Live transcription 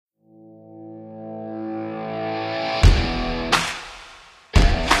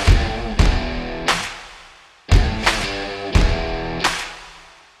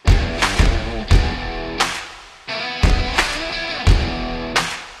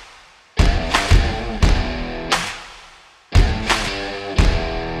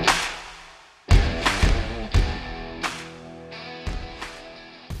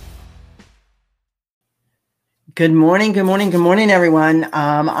Good morning, good morning, good morning, everyone.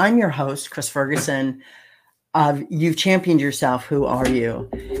 I'm your host, Chris Ferguson of You've Championed Yourself, Who Are You?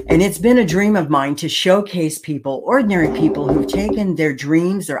 And it's been a dream of mine to showcase people, ordinary people who've taken their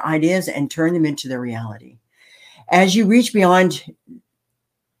dreams, their ideas, and turned them into their reality. As you reach beyond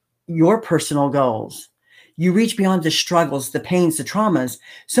your personal goals, you reach beyond the struggles, the pains, the traumas.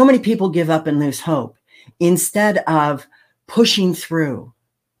 So many people give up and lose hope instead of pushing through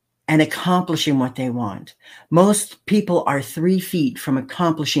and accomplishing what they want. Most people are 3 feet from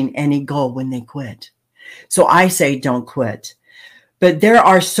accomplishing any goal when they quit. So I say don't quit. But there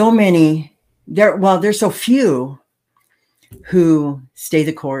are so many, there's so few who stay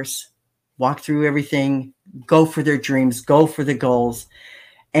the course, walk through everything, go for their dreams, go for the goals,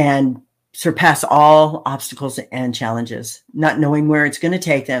 and surpass all obstacles and challenges, not knowing where it's going to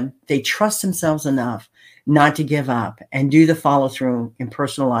take them. They trust themselves enough not to give up and do the follow through in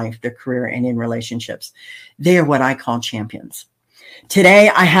personal life, their career, and in relationships. They are what I call champions. Today,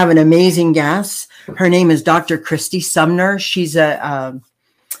 I have an amazing guest. Her name is Dr. Christy Sumner. She's let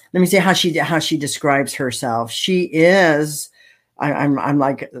me say how she describes herself. She is,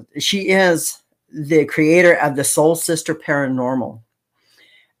 she is the creator of the Soul Sister Paranormal.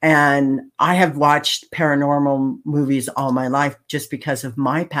 And I have watched paranormal movies all my life just because of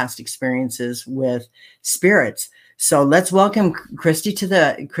my past experiences with spirits. So let's welcome Christy to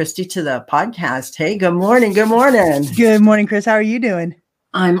the podcast. Hey, good morning. Good morning. Good morning, Chris. How are you doing?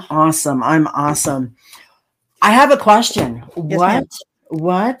 I'm awesome. I have a question. Yes,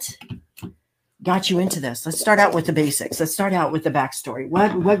 What got you into this? Let's start out with the basics. Let's start out with the backstory.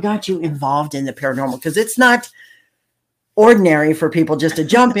 What got you involved in the paranormal? Because it's not ordinary for people just to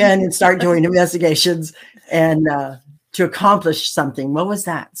jump in and start doing investigations and to accomplish something. What was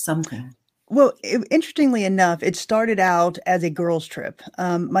that something? Well, interestingly enough, it started out as a girls' trip.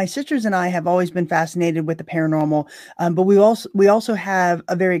 My sisters and I have always been fascinated with the paranormal, but we also have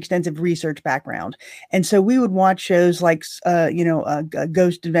a very extensive research background, and so we would watch shows like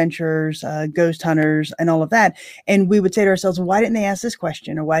Ghost Adventures, Ghost Hunters, and all of that, and we would say to ourselves, "Why didn't they ask this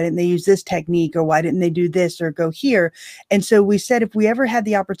question, or why didn't they use this technique, or why didn't they do this or go here?" And so we said, if we ever had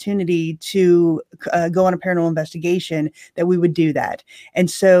the opportunity to go on a paranormal investigation, that we would do that.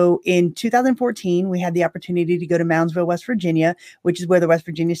 And so in 2014, we had the opportunity to go to Moundsville, West Virginia, which is where the West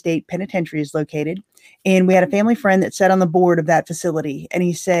Virginia State Penitentiary is located. And we had a family friend that sat on the board of that facility. And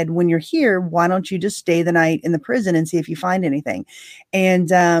he said, when you're here, why don't you just stay the night in the prison and see if you find anything? And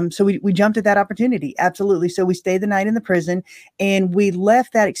so we jumped at that opportunity. Absolutely. So we stayed the night in the prison, and we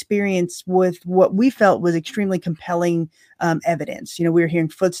left that experience with what we felt was extremely compelling evidence. We were hearing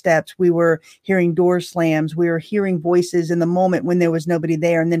footsteps, we were hearing door slams, we were hearing voices in the moment when there was nobody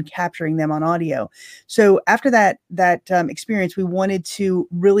there, and then capturing them on audio. So after that experience, we wanted to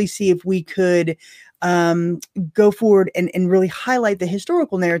really see if we could go forward and really highlight the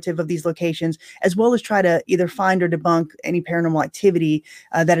historical narrative of these locations, as well as try to either find or debunk any paranormal activity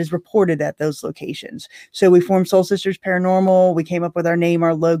that is reported at those locations. So we formed Soul Sisters Paranormal. We came up with our name,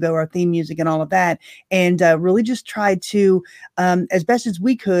 our logo, our theme music, and all of that, and really just tried to, as best as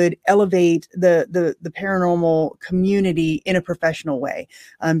we could, elevate the paranormal community in a professional way,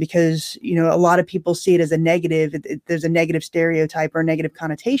 because a lot of people see it as a negative. There's a negative stereotype or a negative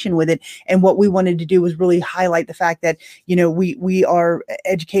connotation with it, and what we wanted to do was really highlight the fact that we are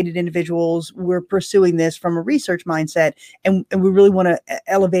educated individuals. We're pursuing this from a research mindset, and we really want to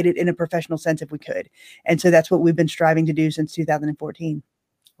elevate it in a professional sense if we could. And so that's what we've been striving to do since 2014.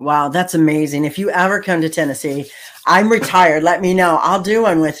 Wow, that's amazing. If you ever come to Tennessee, I'm retired. Let me know. I'll do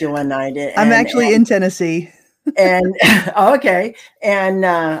one with you one night. I'm actually in Tennessee. And okay. And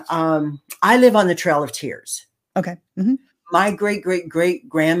I live on the Trail of Tears. Okay. Mm-hmm. My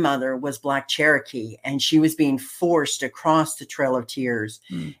great-great-great-grandmother was Black Cherokee, and she was being forced across the Trail of Tears.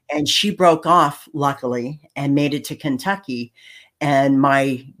 Mm. And she broke off, luckily, and made it to Kentucky. And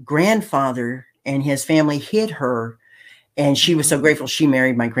my grandfather and his family hid her, and she was so grateful she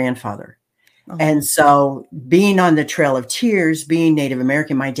married my grandfather. Oh. And so being on the Trail of Tears, being Native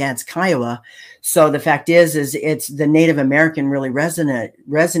American, my dad's Kiowa. So the fact is it's the Native American really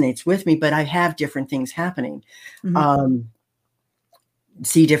resonates with me, but I have different things happening. Mm-hmm.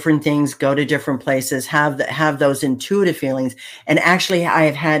 See different things, go to different places, have those intuitive feelings. And actually I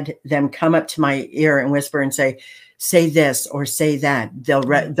have had them come up to my ear and whisper and say this or say that. They'll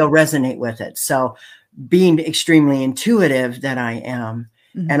resonate with it. So being extremely intuitive that I am.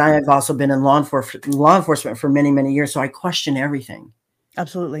 Mm-hmm. And I have also been in law enforcement for many, many years. So I question everything.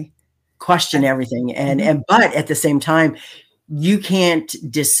 Absolutely. Question everything. But at the same time, you can't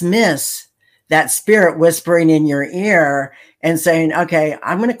dismiss that spirit whispering in your ear and saying, okay,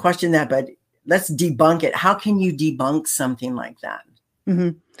 I'm going to question that, but let's debunk it. How can you debunk something like that?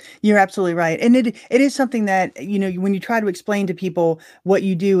 Mhm. You're absolutely right. And it is something that, you know, when you try to explain to people what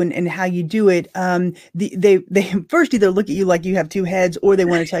you do and how you do it, they first either look at you like you have two heads, or they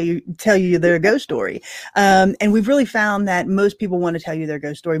want to tell you their ghost story. And we've really found that most people want to tell you their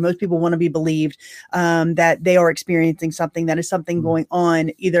ghost story. Most people want to be believed, that they are experiencing something, that is something going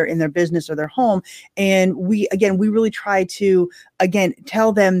on either in their business or their home. And we really try to, again,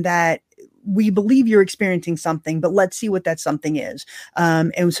 tell them that we believe you're experiencing something, but let's see what that something is.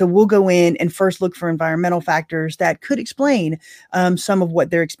 And so we'll go in and first look for environmental factors that could explain some of what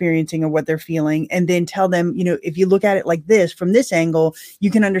they're experiencing or what they're feeling, and then tell them, you know, if you look at it like this, from this angle,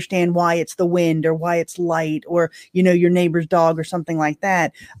 you can understand why it's the wind, or why it's light, or, you know, your neighbor's dog, or something like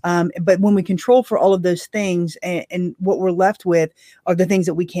that. But when we control for all of those things, and what we're left with are the things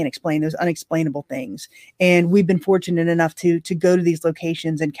that we can't explain, those unexplainable things. And we've been fortunate enough to go to these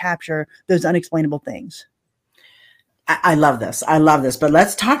locations and capture those unexplainable things. I love this. I love this. But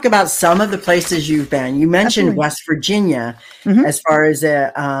let's talk about some of the places you've been. You mentioned Absolutely. West Virginia, as far as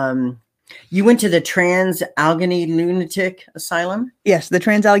you went to the Trans-Allegheny Lunatic Asylum. Yes, the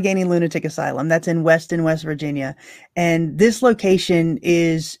Trans-Allegheny Lunatic Asylum. That's in West Virginia. And this location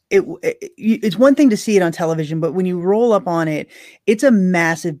is, it's one thing to see it on television, but when you roll up on it, it's a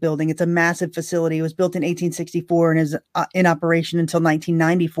massive building. It's a massive facility. It was built in 1864 and is in operation until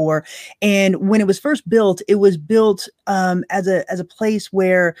 1994. And when it was first built, it was built as a place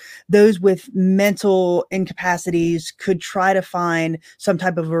where those with mental incapacities could try to find some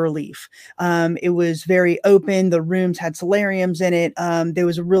type of relief. It was very open. The rooms had solariums in it. There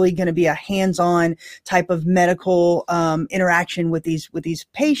was really going to be a hands-on type of medical interaction with these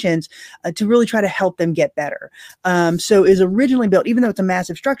patients to really try to help them get better. So it was originally built, even though it's a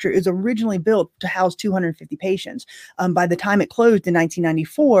massive structure, it was originally built to house 250 patients. By the time it closed in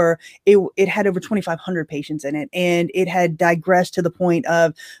 1994, it had over 2,500 patients in it, and it had digressed to the point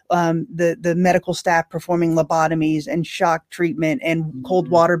of the medical staff performing lobotomies and shock treatment and cold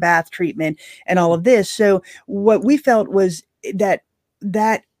water bath treatment and all of this. So what we felt was that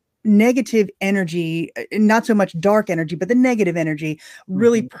negative energy, not so much dark energy, but the negative energy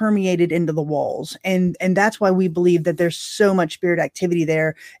really permeated into the walls. And that's why we believe that there's so much spirit activity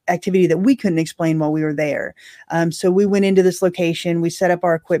there, activity that we couldn't explain while we were there. So we went into this location, we set up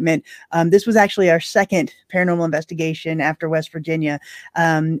our equipment. This was actually our second paranormal investigation after West Virginia.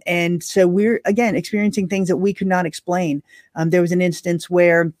 And so we're, again, experiencing things that we could not explain. There was an instance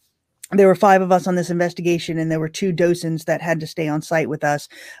where there were 5 of us on this investigation, and there were 2 docents that had to stay on site with us.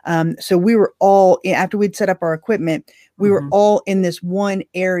 So we were all, after we'd set up our equipment, we were all in this one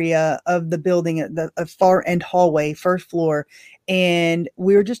area of the building, a far end hallway, first floor. And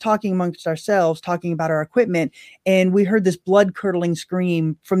we were just talking amongst ourselves, talking about our equipment. And we heard this blood curdling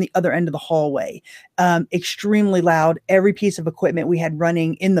scream from the other end of the hallway, extremely loud. Every piece of equipment we had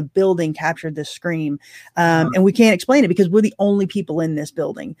running in the building captured this scream. And we can't explain it because we're the only people in this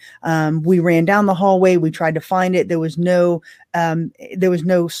building. We ran down the hallway. We tried to find it. There was no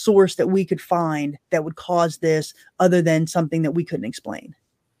source that we could find that would cause this other than something that we couldn't explain.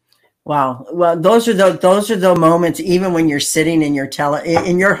 Wow. Well, those are the moments, even when you're sitting in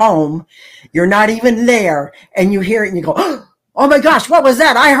your home, you're not even there, and you hear it and you go, oh my gosh, what was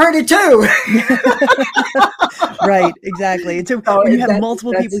that? I heard it too. Right. Exactly. And so when you have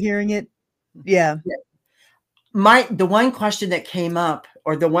multiple people hearing it. Yeah. The one question that came up,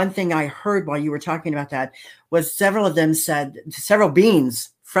 or the one thing I heard while you were talking about that, was several of them said, several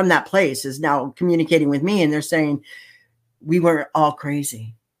beings from that place is now communicating with me, and they're saying we weren't all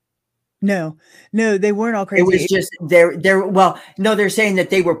crazy. No, they weren't all crazy. It was just they're saying that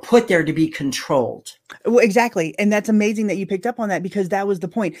they were put there to be controlled. Well, exactly. And that's amazing that you picked up on that, because that was the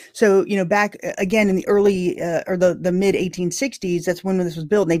point. So, you know, back again in the early or the mid 1860s, that's when this was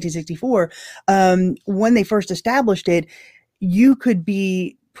built in 1864. When they first established it, you could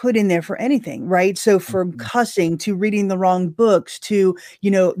be put in there for anything, right? So from cussing to reading the wrong books to,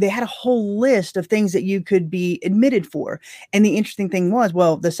 you know, they had a whole list of things that you could be admitted for. And the interesting thing was,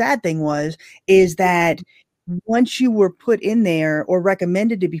 well, the sad thing is that once you were put in there or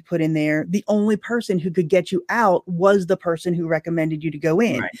recommended to be put in there, the only person who could get you out was the person who recommended you to go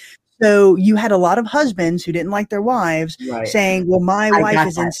in. Right. So you had a lot of husbands who didn't like their wives saying, well, my wife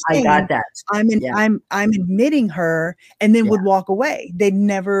is insane. I got that. I'm admitting her, and then would walk away. They'd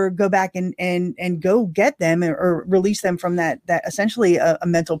never go back and go get them or release them from that essentially a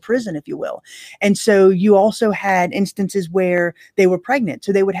mental prison, if you will. And so you also had instances where they were pregnant.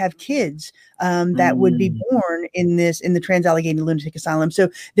 So they would have kids that would be born in the Trans-Allegheny Lunatic Asylum. So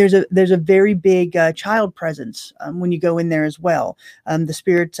there's a very big child presence when you go in there as well. The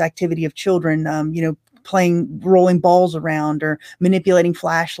spirits activity activity of children, playing rolling balls around or manipulating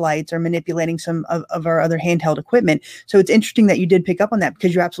flashlights or manipulating some of our other handheld equipment. So it's interesting that you did pick up on that,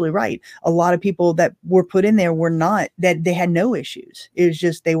 because you're absolutely right. A lot of people that were put in there were not, that they had no issues. It was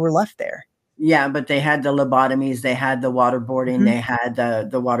just they were left there. Yeah, but they had the lobotomies, they had the waterboarding, they had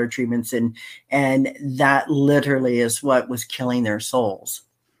the water treatments, and that literally is what was killing their souls.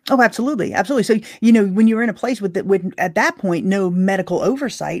 Oh, absolutely. Absolutely. So, when you're in a place with at that point, no medical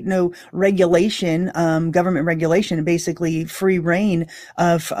oversight, no regulation, government regulation, basically free reign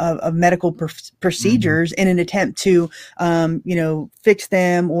of medical procedures in an attempt to, fix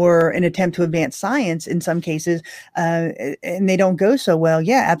them, or an attempt to advance science in some cases, and they don't go so well.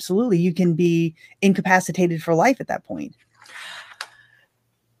 Yeah, absolutely. You can be incapacitated for life at that point.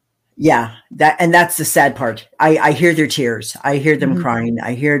 Yeah, that's the sad part. I hear their tears. I hear them crying.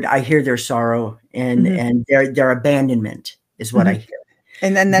 I hear their sorrow, and their abandonment is what I hear.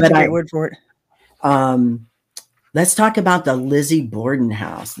 And then that's a great word for it. Let's talk about the Lizzie Borden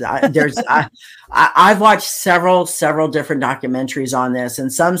house. I've watched several different documentaries on this,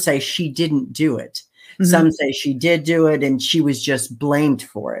 and some say she didn't do it. Some say she did do it, and she was just blamed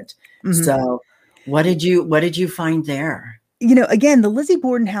for it. So, what did you find there? Again, the Lizzie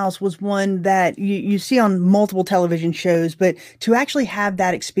Borden house was one that you see on multiple television shows, but to actually have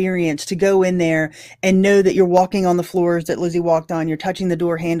that experience, to go in there and know that you're walking on the floors that Lizzie walked on, you're touching the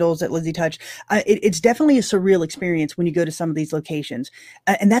door handles that Lizzie touched. It's definitely a surreal experience when you go to some of these locations.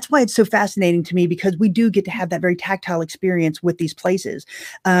 And that's why it's so fascinating to me, because we do get to have that very tactile experience with these places.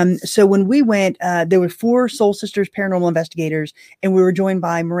 So when we went, there were 4 Soul Sisters paranormal investigators, and we were joined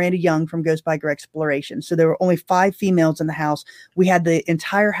by Miranda Young from Ghost Biker Exploration. So there were only 5 females in the house. We had the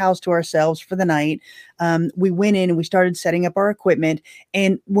entire house to ourselves for the night. We went in and we started setting up our equipment.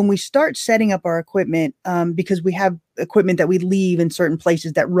 And when we start setting up our equipment, because we have equipment that we leave in certain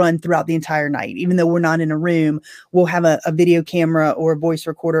places that run throughout the entire night, even though we're not in a room, we'll have a video camera or a voice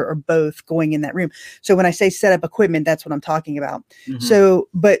recorder or both going in that room. So when I say set up equipment, that's what I'm talking about. So,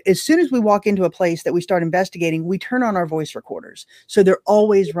 but as soon as we walk into a place that we start investigating, we turn on our voice recorders. So they're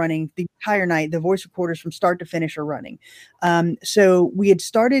always running the entire night. The voice recorders from start to finish are running. So we had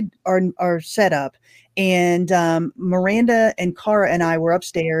started our setup, and Miranda and Cara and I were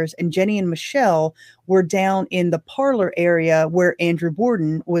upstairs, and Jenny and Michelle were down in the parlor area where Andrew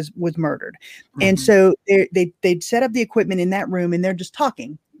Borden was murdered. And so they'd set up the equipment in that room, and they're just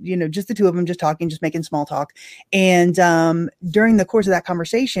talking, just the 2 of them, just talking, just making small talk. And during the course of that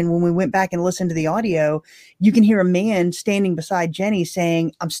conversation, when we went back and listened to the audio, you can hear a man standing beside Jenny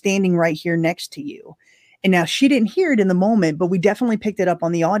saying, "I'm standing right here next to you." And now she didn't hear it in the moment, but we definitely picked it up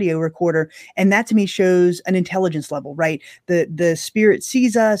on the audio recorder. And that to me shows an intelligence level, right? The spirit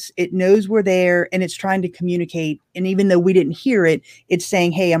sees us, it knows we're there, and it's trying to communicate. And even though we didn't hear it, it's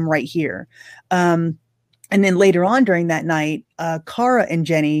saying, "Hey, I'm right here." And then later on during that night, Cara and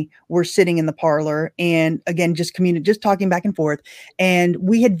Jenny were sitting in the parlor, and again, just talking back and forth. And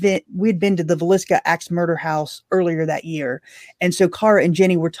we had been to the Villisca Axe Murder House earlier that year, and so Cara and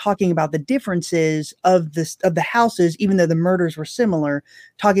Jenny were talking about the differences of the houses, even though the murders were similar.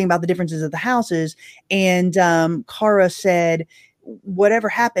 Talking about the differences of the houses, and Cara said, "Whatever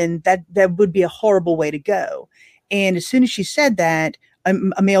happened, that would be a horrible way to go." And as soon as she said that,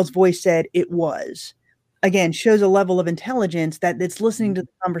 a male's voice said, "It was." Again, shows a level of intelligence that's listening to the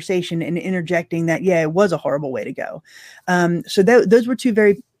conversation and interjecting that, yeah, it was a horrible way to go. So those were 2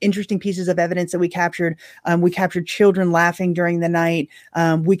 very interesting pieces of evidence that we captured. We captured children laughing during the night.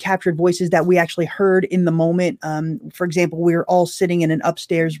 We captured voices that we actually heard in the moment. For example, we were all sitting in an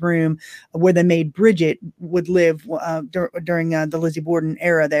upstairs room where the maid Bridget would live during the Lizzie Borden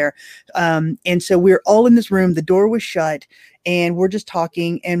era there. And so we were all in this room. The door was shut, and we're just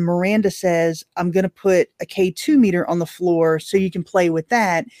talking. And Miranda says, "I'm going to put a K2 meter on the floor so you can play with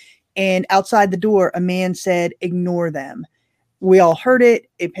that." And outside the door, a man said, "Ignore them." We all heard it.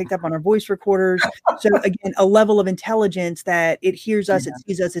 It picked up on our voice recorders. So again, a level of intelligence that it hears us, it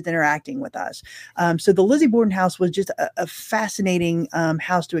sees us, it's interacting with us. So the Lizzie Borden house was just a fascinating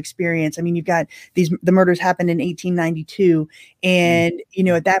house to experience. I mean, you've got the murders happened in 1892. And,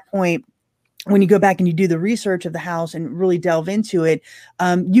 at that point, when you go back and you do the research of the house and really delve into it,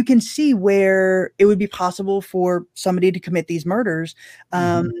 you can see where it would be possible for somebody to commit these murders.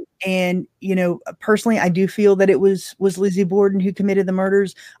 And, personally, I do feel that it was Lizzie Borden who committed the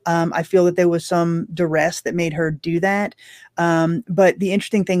murders. I feel that there was some duress that made her do that. But the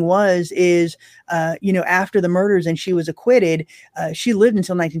interesting thing is, after the murders and she was acquitted, she lived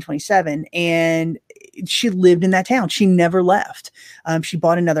until 1927. And she lived in that town. She never left. She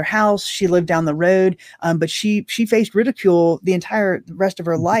bought another house. She lived down the road, but she faced ridicule the entire rest of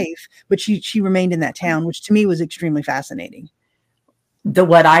her life. But she remained in that town, which to me was extremely fascinating.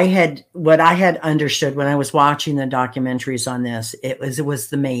 What I had understood when I was watching the documentaries on this, it was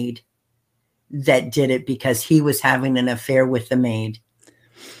the maid that did it, because he was having an affair with the maid.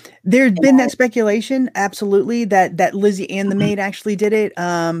 There's been that speculation, absolutely, that Lizzie and the maid actually did it,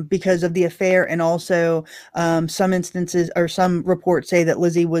 because of the affair, and also some instances or some reports say that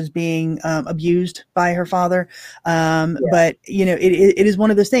Lizzie was being abused by her father. But it is one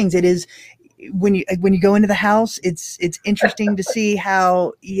of those things. It is when you go into the house, it's interesting to see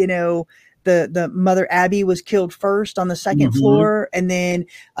how the mother Abby was killed first on the second floor, and then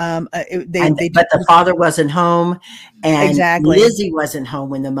but the father wasn't home, and exactly. Lizzie wasn't home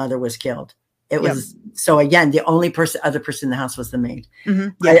when the mother was killed. It was so again, the only other person in the house was the maid.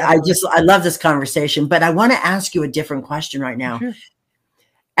 I love this conversation, but I want to ask you a different question right now. Sure.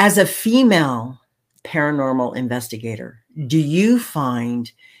 As a female paranormal investigator, do you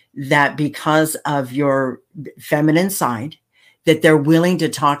find that because of your feminine side, that they're willing to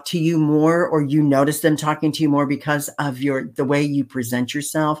talk to you more, or you notice them talking to you more because of the way you present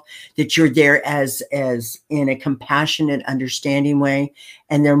yourself, that you're there as in a compassionate, understanding way,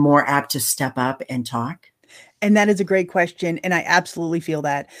 and they're more apt to step up and talk? And that is a great question. And I absolutely feel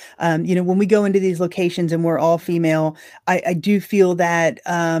that, when we go into these locations and we're all female, I do feel that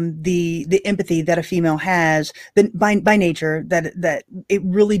the empathy that a female has by nature, that it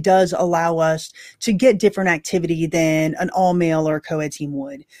really does allow us to get different activity than an all male or co-ed team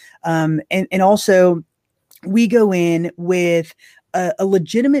would. And also we go in with a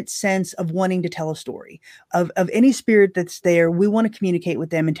legitimate sense of wanting to tell a story of any spirit that's there. We want to communicate with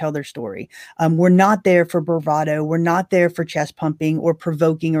them and tell their story. We're not there for bravado. We're not there for chest pumping or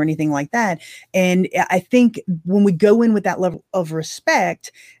provoking or anything like that. And I think when we go in with that level of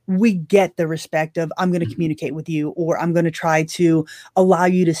respect, we get the respect of, I'm going to communicate with you, or I'm going to try to allow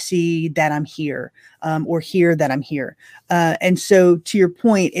you to see that I'm here, or hear that I'm here. And so to your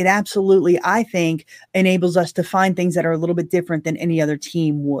point, it absolutely, I think, enables us to find things that are a little bit different than any other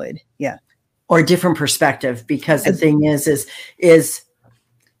team would. Yeah. Or a different perspective, because the thing is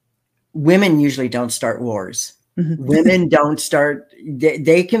women usually don't start wars. Women don't start,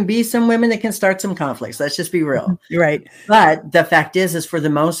 they can be some women that can start some conflicts. Let's just be real. You're right. But the fact is for the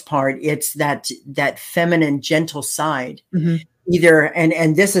most part, it's that feminine, gentle side. Either,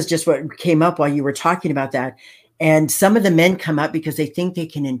 and this is just what came up while you were talking about that. And some of the men come up because they think they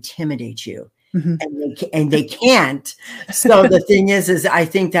can intimidate you. And they can't. So the thing is I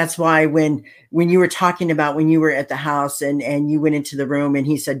think that's why when you were talking about when you were at the house and you went into the room and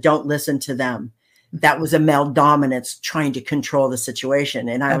he said, don't listen to them, that was a male dominance trying to control the situation.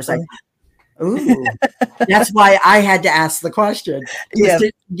 And I was like, ooh, that's why I had to ask the question,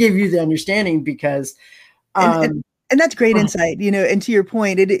 to give you the understanding, because and that's great insight, and to your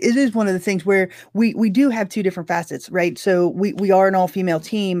point, it is one of the things where we do have two different facets, right? So we are an all female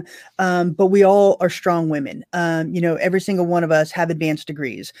team, but we all are strong women. Every single one of us have advanced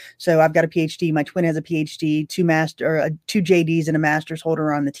degrees. So I've got a PhD, my twin has a PhD, two JDs and a master's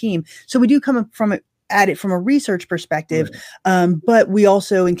holder on the team. So we do come at it from a research perspective, but we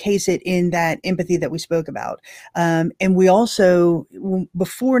also encase it in that empathy that we spoke about. And we also,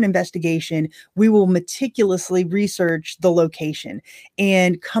 before an investigation, we will meticulously research the location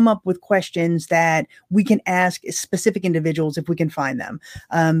and come up with questions that we can ask specific individuals if we can find them.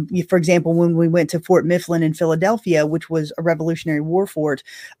 For example, when we went to Fort Mifflin in Philadelphia, which was a Revolutionary War fort,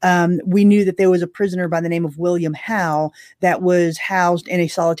 we knew that there was a prisoner by the name of William Howe that was housed in a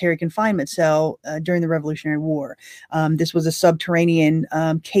solitary confinement cell during the Revolutionary War. This was a subterranean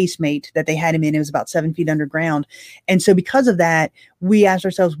casemate that they had him in. It was about 7 feet underground. And so because of that, we asked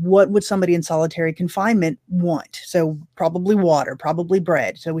ourselves, what would somebody in solitary confinement want? So probably water, probably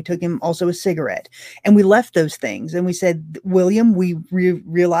bread. So we took him also a cigarette, and we left those things. And we said, William, we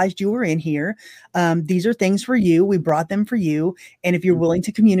realized you were in here. These are things for you. We brought them for you. And if you're willing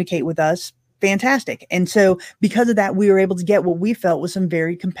to communicate with us, fantastic. And so because of that, we were able to get what we felt was some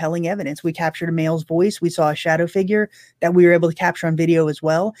very compelling evidence. We captured a male's voice. We saw a shadow figure that we were able to capture on video as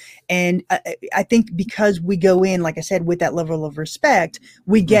well. And I think because we go in, like I said, with that level of respect,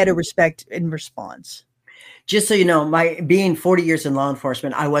 we get a respect in response. Just so you know, my being 40 years in law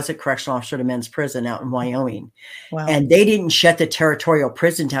enforcement, I was a correctional officer at a men's prison out in Wyoming. Wow. And they didn't shut the territorial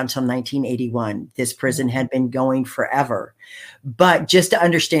prison down until 1981. This prison had been going forever. But just to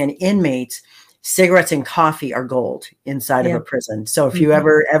understand, inmates, cigarettes and coffee are gold inside of a prison. So if you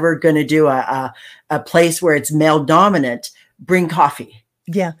ever going to do a place where it's male dominant, bring coffee.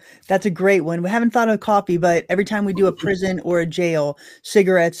 Yeah, that's a great one. We haven't thought of coffee, but every time we do a prison or a jail,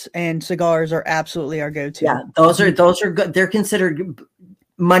 cigarettes and cigars are absolutely our go-to. Yeah, those are good. They're considered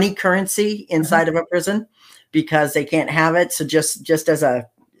money currency inside of a prison because they can't have it. So just as a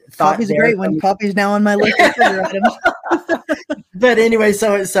thought, Coffee's a great one. Coffee's now on my list of sugar items. But anyway,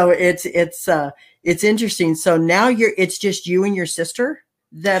 so it's interesting. So now it's just you and your sister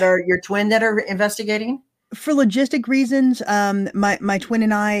that are your twin that are investigating? For logistic reasons, my twin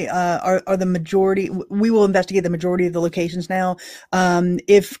and I are the majority. We will investigate the majority of the locations now.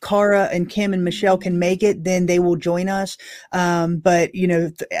 If Cara and Kim and Michelle can make it, then they will join us. But you know,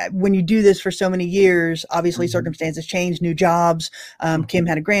 when you do this for so many years, obviously circumstances change, new jobs. Kim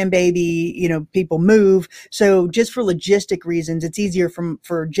had a grandbaby. You know, people move. So just for logistic reasons, it's easier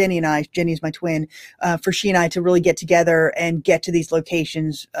for Jenny and I. Jenny's my twin. For she and I to really get together and get to these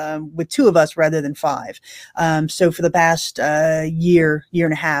locations with two of us rather than five. So for the past year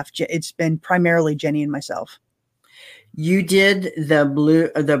and a half, it's been primarily Jenny and myself. You did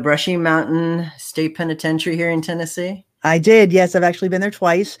the Brushy Mountain State Penitentiary here in Tennessee? I did. Yes, I've actually been there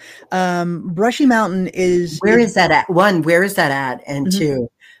twice. Brushy Mountain is... Where is that at? One, where is that at? And two,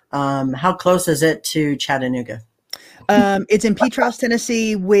 how close is it to Chattanooga? It's in Petros,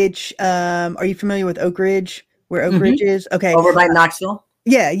 Tennessee, which, are you familiar with Oak Ridge, where Oak Ridge is? Okay. Over by Knoxville?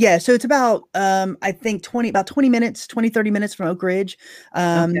 Yeah. So it's about, I think 20 minutes, 30 minutes from Oak Ridge.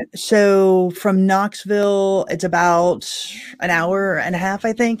 So from Knoxville, it's about an hour and a half,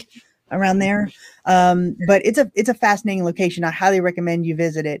 I think, around there. But it's a fascinating location. I highly recommend you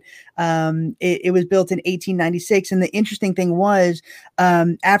visit it. It was built in 1896. And the interesting thing was,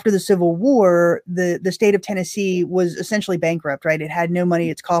 after the Civil War, the state of Tennessee was essentially bankrupt, right? It had no money.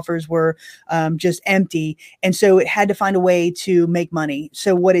 Its coffers were, just empty. And so it had to find a way to make money.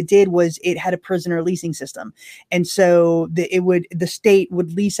 So what it did was it had a prisoner leasing system. And so the state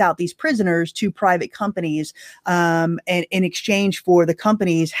would lease out these prisoners to private companies, and in exchange for the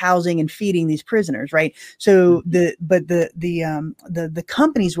companies housing and feeding these prisoners. Right. So the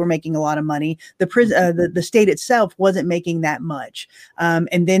companies were making a lot of money. The state itself wasn't making that much.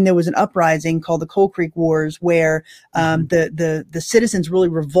 And then there was an uprising called the Coal Creek Wars, where the citizens really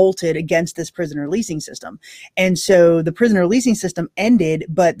revolted against this prisoner leasing system. And so the prisoner leasing system ended,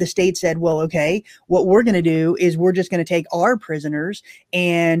 but the state said, well, okay, what we're going to do is we're just going to take our prisoners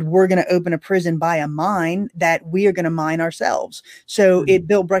and we're going to open a prison by a mine that we are going to mine ourselves. So it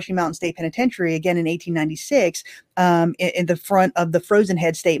built Brushy Mountain State Penitentiary again in 1896, in the front of the Frozen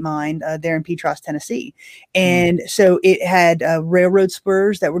Head State Mine there in Petros, Tennessee. And so it had railroad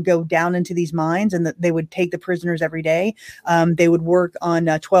spurs that would go down into these mines, and they would take the prisoners every day. They would work on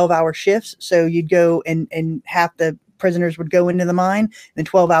 12-hour shifts. So you'd go and half the prisoners would go into the mine, and then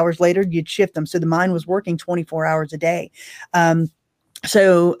 12 hours later you'd shift them. So the mine was working 24 hours a day.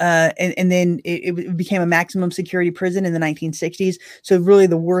 So, and then it became a maximum security prison in the 1960s. So really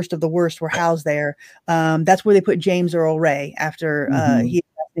the worst of the worst were housed there. That's where they put James Earl Ray after he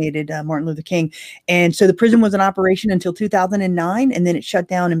assassinated Martin Luther King. And so the prison was in operation until 2009, and then it shut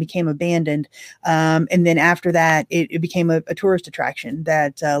down and became abandoned. And then after that, it became a tourist attraction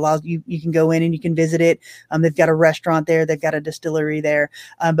that allows you can go in and you can visit it. They've got a restaurant there. They've got a distillery there.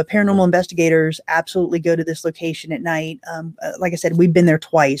 But paranormal investigators absolutely go to this location at night. Like I said, we've been there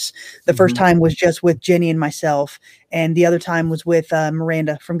twice. The first time was just with Jenny and myself, and the other time was with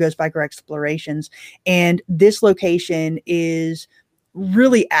Miranda from Ghost Biker Explorations. And this location is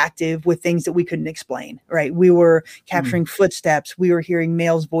really active with things that we couldn't explain, right? We were capturing footsteps. We were hearing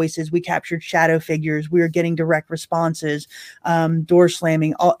males' voices. We captured shadow figures. We were getting direct responses, door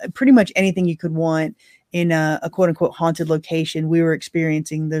slamming, pretty much anything you could want in a quote unquote haunted location. We were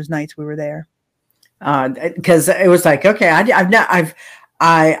experiencing those nights we were there. Because it was like, okay,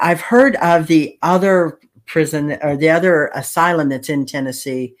 I've heard of the other prison or the other asylum that's in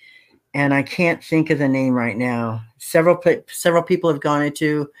Tennessee, and I can't think of the name right now. Several people have gone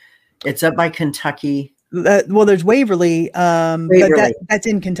into. It's up by Kentucky. Well, there's Waverly, but that's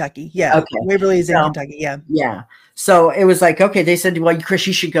in Kentucky. Yeah, okay. Waverly is in Kentucky. Yeah, yeah. So it was like, okay, they said, well, Chris,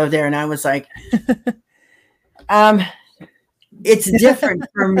 you should go there, and I was like, it's different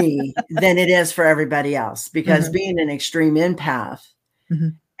for me than it is for everybody else, because being an extreme empath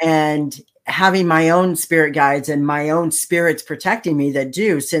and having my own spirit guides and my own spirits protecting me that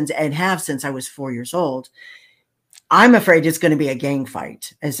do since I was 4 years old, I'm afraid it's going to be a gang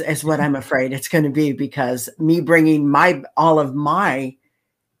fight is what I'm afraid it's going to be, because me bringing all of my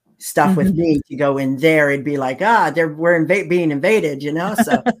stuff with me to go in there, it'd be like, we're being invaded, you know?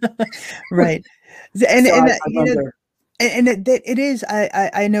 So, right. And it is.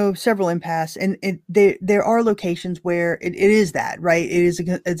 I know several empaths, and there are locations where it is that, right. It is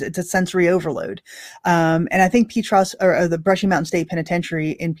it's a sensory overload, and I think Petros or the Brushy Mountain State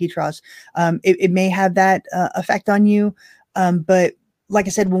Penitentiary in Petros, it may have that effect on you, but like I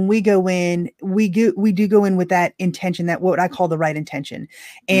said, when we go in, we do go in with that intention, that what I call the right intention,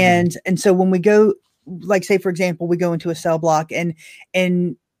 and so when we go, like say for example, we go into a cell block and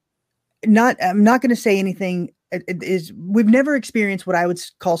I'm not going to say anything. It is, we've never experienced what I would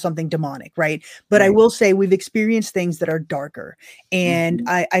call something demonic, right? But I will say we've experienced things that are darker. And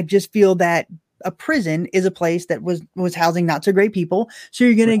I just feel that a prison is a place that was housing not so great people. So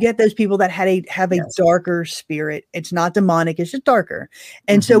you're going to get those people that have a darker spirit. It's not demonic, it's just darker.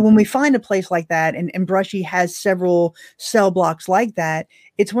 And so when we find a place like that, and Brushy has several cell blocks like that,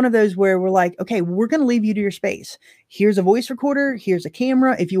 it's one of those where we're like, okay, we're going to leave you to your space. Here's a voice recorder. Here's a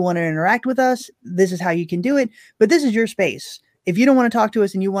camera. If you want to interact with us, this is how you can do it. But this is your space. If you don't want to talk to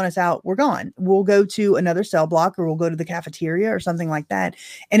us and you want us out, we're gone. We'll go to another cell block, or we'll go to the cafeteria or something like that.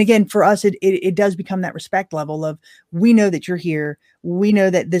 And again, for us, it does become that respect level of, we know that you're here. We know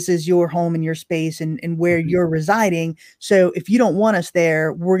that this is your home and your space and where you're residing. So if you don't want us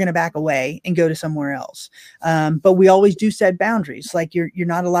there, we're going to back away and go to somewhere else. But we always do set boundaries. Like you're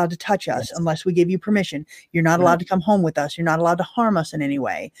not allowed to touch us unless we give you permission. You're not allowed to come home with us. You're not allowed to harm us in any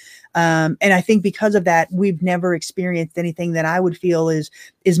way. And I think because of that, we've never experienced anything that I would feel is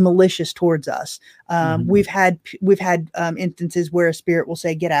malicious towards us. We've had instances where a spirit will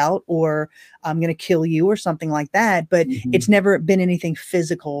say, get out, or I'm going to kill you, or something like that. But it's never been anything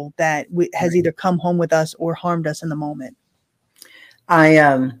physical that has either come home with us or harmed us in the moment.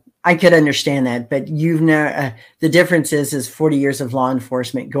 I could understand that, but the difference is 40 years of law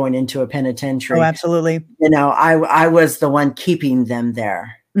enforcement going into a penitentiary. Oh, absolutely. You know, I was the one keeping them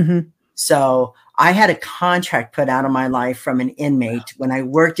there. So I had a contract put out of my life from an inmate when I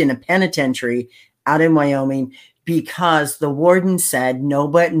worked in a penitentiary out in Wyoming, because the warden said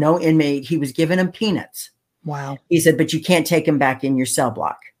no inmate, he was giving him peanuts. Wow. He said, but you can't take him back in your cell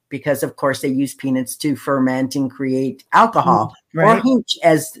block, because of course they use peanuts to ferment and create alcohol, or hooch,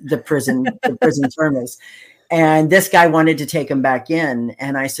 as the prison term is. And this guy wanted to take him back in.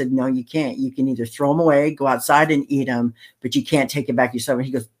 And I said, no, you can't. You can either throw them away, go outside and eat them, but you can't take it back yourself. And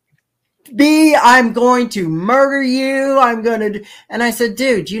he goes, B, I'm going to murder you. I'm going to. And I said,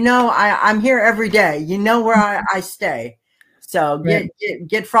 dude, you know, I'm here every day. You know where I stay. So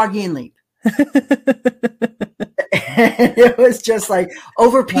get Froggy and leap. It was just like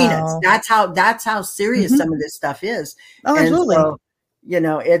over peanuts. Wow. That's how serious some of this stuff is. Oh, and absolutely. So, you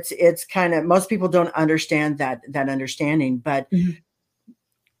know, it's kind of, most people don't understand that understanding. But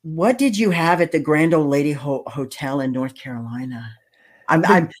what did you have at the Grand Old Lady Hotel in North Carolina?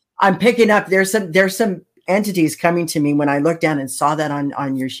 I'm picking up. There's some entities coming to me when I looked down and saw that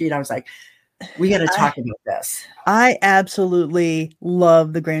on your sheet. I was like, we got to talk about this. I absolutely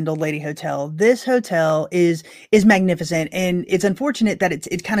love the Grand Old Lady Hotel. This hotel is magnificent, and it's unfortunate that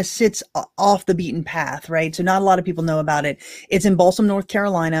it kind of sits off the beaten path, right? So not a lot of people know about it. It's in Balsam, North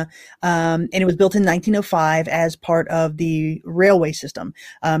Carolina, and it was built in 1905 as part of the railway system.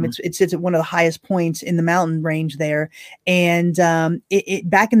 It sits at one of the highest points in the mountain range there, and it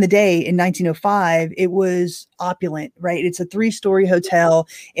back in the day in 1905, it was opulent, right? It's a 3-story hotel.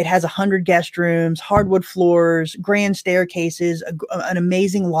 It has 100 guest rooms, hardwood floors, grand staircases, an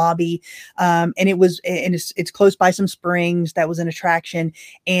amazing lobby, and it's close by some springs. That was an attraction,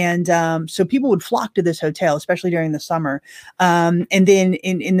 and so people would flock to this hotel, especially during the summer. And then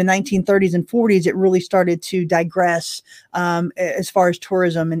in the 1930s and 40s, it really started to digress as far as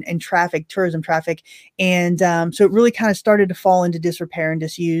tourism and tourism traffic, and so it really kind of started to fall into disrepair and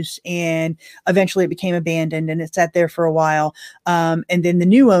disuse, and eventually it became abandoned, and it sat there for a while. And then the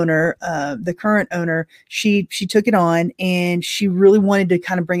new owner, the current owner, she took it on, and she really wanted to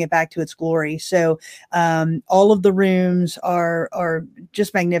kind of bring it back to its glory. So all of the rooms are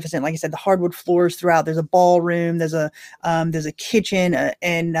just magnificent. Like I said, the hardwood floors throughout. There's a ballroom, there's a kitchen,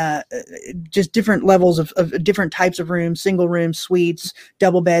 and just different levels of different types of rooms, single rooms, suites,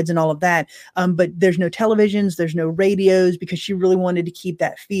 double beds, and all of that. But there's no televisions, there's no radios, because she really wanted to keep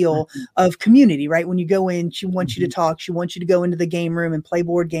that feel of community, right? When you go in, she wants you to talk, she wants you to go into the game room and play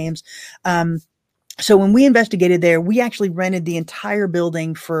board games. So when we investigated there, we actually rented the entire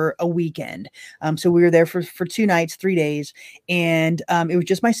building for a weekend. So we were there for 2 nights, 3 days, and it was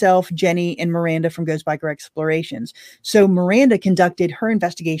just myself, Jenny, and Miranda from Ghost Biker Explorations. So Miranda conducted her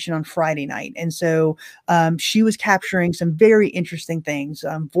investigation on Friday night, and so she was capturing some very interesting things,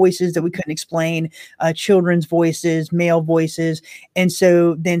 voices that we couldn't explain, children's voices, male voices, and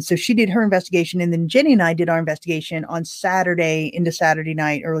so she did her investigation, and then Jenny and I did our investigation on Saturday into Saturday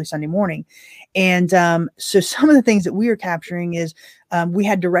night, early Sunday morning. And so some of the things that we are capturing is we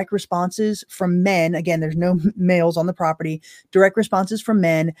had direct responses from men. Again, there's no males on the property. Direct responses from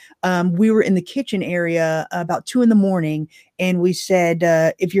men. We were in the kitchen area about 2 a.m, and we said,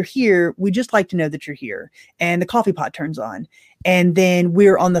 if you're here, we just like to know that you're here. And the coffee pot turns on. And then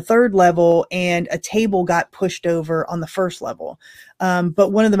we're on the 3rd level, and a table got pushed over on the 1st level.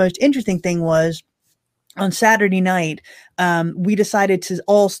 But one of the most interesting thing was, on Saturday night, we decided to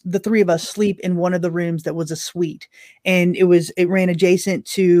the 3 of us sleep in one of the rooms that was a suite, and it ran adjacent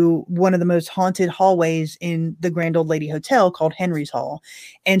to one of the most haunted hallways in the Grand Old Lady Hotel, called Henry's Hall.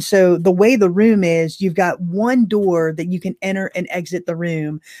 And so the way the room is, you've got one door that you can enter and exit the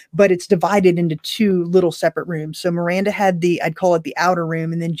room, but it's divided into 2 little separate rooms. So Miranda had I'd call it the outer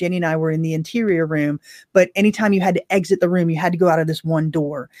room, and then Jenny and I were in the interior room. But anytime you had to exit the room, you had to go out of this one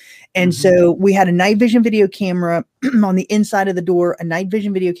door. And so we had a night vision video camera on the inside of the door, a night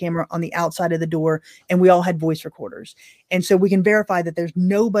vision video camera on the outside of the door, and we all had voice recorders. And so we can verify that there's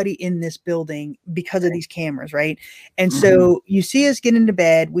nobody in this building because of these cameras, right? And so you see us get into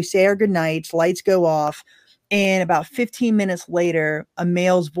bed, we say our good nights, lights go off, and about 15 minutes later, a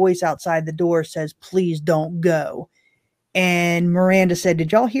male's voice outside the door says, "Please don't go." And Miranda said,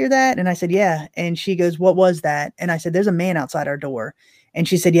 "Did y'all hear that?" And I said, "Yeah." And she goes, "What was that?" And I said, "There's a man outside our door." And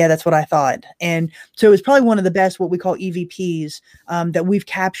she said, "Yeah, that's what I thought." And so it was probably one of the best, what we call EVPs, that we've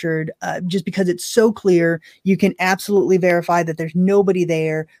captured, just because it's so clear. You can absolutely verify that there's nobody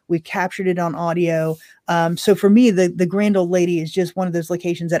there. We've captured it on audio. So for me, the Grand Old Lady is just one of those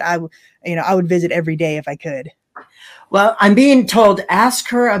locations that I would visit every day if I could. Well, I'm being told, ask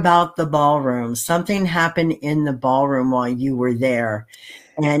her about the ballroom. Something happened in the ballroom while you were there.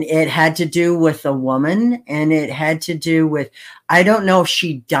 And it had to do with a woman, and it had to do with, I don't know if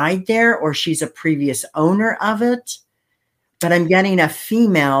she died there or she's a previous owner of it, but I'm getting a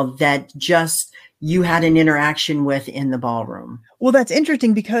female that just you had an interaction with in the ballroom. Well, that's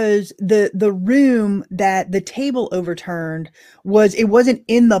interesting because the room that the table overturned it wasn't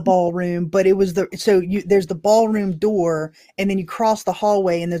in the ballroom, but it was there's the ballroom door, and then you cross the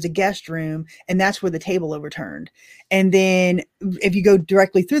hallway and there's a guest room, and that's where the table overturned. And then if you go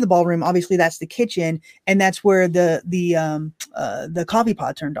directly through the ballroom, obviously that's the kitchen, and that's where the coffee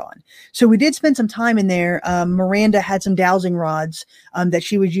pot turned on. So we did spend some time in there. Miranda had some dowsing rods that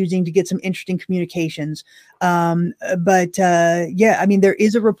she was using to get some interesting communications. Yeah, I mean, there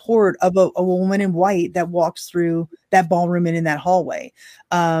is a report of a woman in white that walks through that ballroom and in that hallway.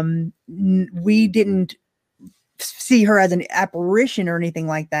 We didn't see her as an apparition or anything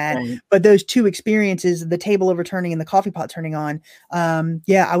like that, Right. but those 2 experiences, the table overturning and the coffee pot turning on,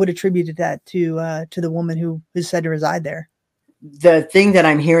 yeah, I would attribute that to the woman who is said to reside there. The thing that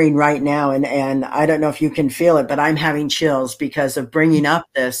I'm hearing right now, and I don't know if you can feel it, but I'm having chills because of bringing up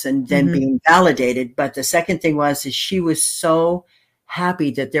this and then being validated. But the second thing is she was so happy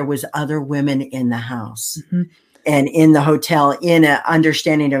that there was other women in the house and in the hotel, in an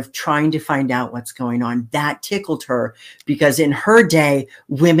understanding of trying to find out what's going on. That tickled her because in her day,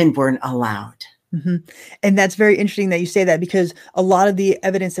 women weren't allowed. And that's very interesting that you say that, because a lot of the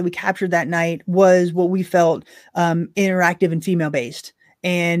evidence that we captured that night was what we felt interactive and female based,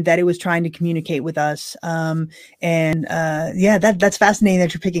 and that it was trying to communicate with us. Yeah, that's fascinating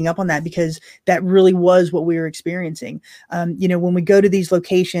that you're picking up on that, because that really was what we were experiencing. When we go to these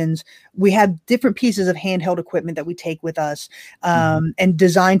locations, we have different pieces of handheld equipment that we take with us, and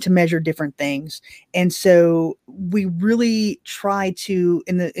designed to measure different things. And so we really try to,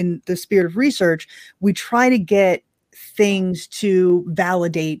 in the spirit of research, we try to get things to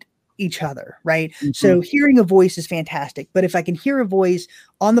validate each other, right? So hearing a voice is fantastic, but if I can hear a voice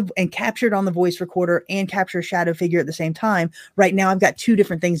and capture it on the voice recorder and capture a shadow figure at the same time, right now I've got 2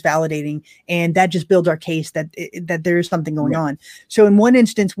 different things validating, and that just builds our case that there is something going on. So in one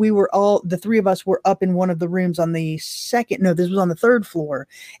instance, the 3 of us were up in one of the rooms on the this was on the 3rd floor,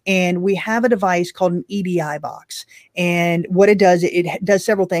 and we have a device called an EDI box. And what it does, it does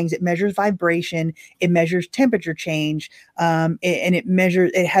several things. It measures vibration, it measures temperature change, and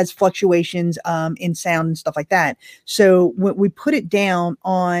it has fluctuations in sound and stuff like that. So when we put it down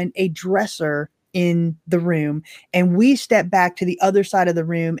on a dresser in the room, and we stepped back to the other side of the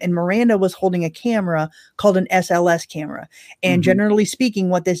room, and Miranda was holding a camera called an SLS camera. And generally speaking,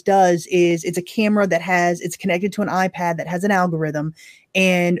 what this does is it's a camera it's connected to an iPad that has an algorithm.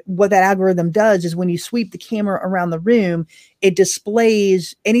 And what that algorithm does is when you sweep the camera around the room, it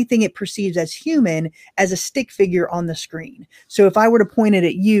displays anything it perceives as human as a stick figure on the screen. So if I were to point it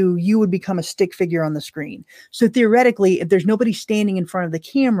at you, you would become a stick figure on the screen. So theoretically, if there's nobody standing in front of the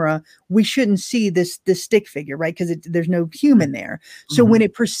camera, we shouldn't see this stick figure, right? Because there's no human there. So when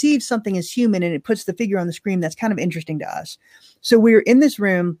it perceives something as human and it puts the figure on the screen, that's kind of interesting to us. So we're in this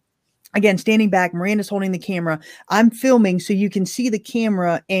room. Again, standing back, Miranda's holding the camera. I'm filming so you can see the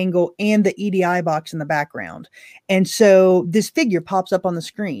camera angle and the EDI box in the background. And so this figure pops up on the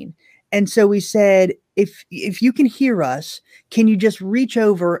screen. And so we said, if you can hear us, can you just reach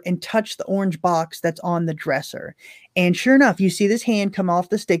over and touch the orange box that's on the dresser? And sure enough, you see this hand come off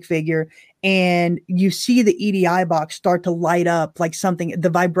the stick figure, and you see the EDI box start to light up like the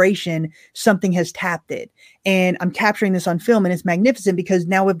vibration, something has tapped it. And I'm capturing this on film, and it's magnificent because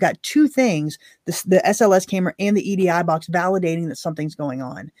now we've got two things, the SLS camera and the EDI box validating that something's going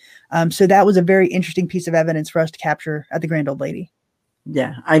on. So that was a very interesting piece of evidence for us to capture at the Grand Old Lady.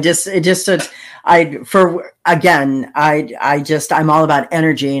 Yeah, I'm all about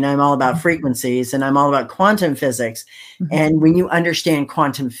energy, and I'm all about frequencies, and I'm all about quantum physics. And when you understand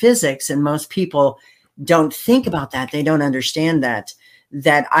quantum physics, and most people don't think about that, they don't understand that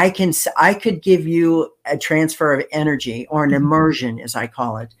I could give you a transfer of energy, or an immersion, as I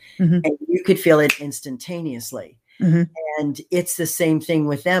call it, and you could feel it instantaneously. And it's the same thing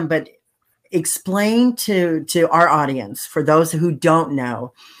with them, but explain to our audience, for those who don't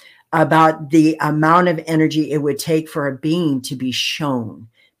know, about the amount of energy it would take for a being to be shown,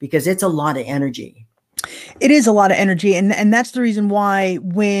 because it's a lot of energy. It is a lot of energy. And that's the reason why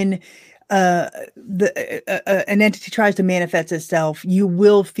when an entity tries to manifest itself, you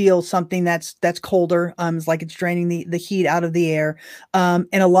will feel something that's colder. It's like it's draining the heat out of the air. And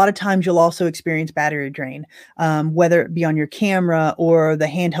a lot of times you'll also experience battery drain, whether it be on your camera or the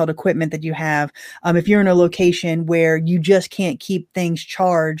handheld equipment that you have. If you're in a location where you just can't keep things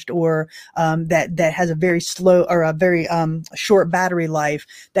charged, or that has a very slow or a very short battery life,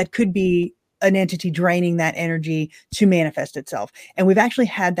 that could be an entity draining that energy to manifest itself. And we've actually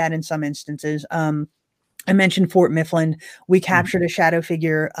had that in some instances. I mentioned Fort Mifflin. We captured a shadow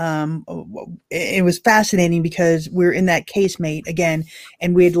figure. It was fascinating because we're in that casemate again,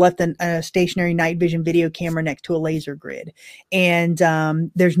 and we had left a stationary night vision video camera next to a laser grid. And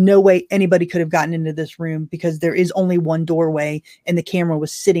there's no way anybody could have gotten into this room because there is only one doorway, and the camera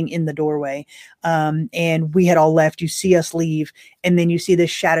was sitting in the doorway. And we had all left. You see us leave, and then you see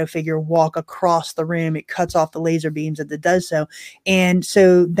this shadow figure walk across the room. It cuts off the laser beams as it does so. And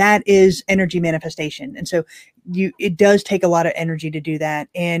so that is energy manifestation. And so it does take a lot of energy to do that.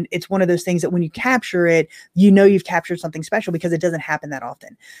 And it's one of those things that when you capture it, you've captured something special, because it doesn't happen that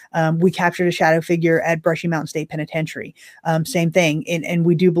often. We captured a shadow figure at Brushy Mountain State Penitentiary. Same thing. And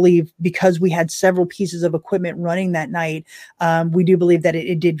we do believe, because we had several pieces of equipment running that night, we do believe that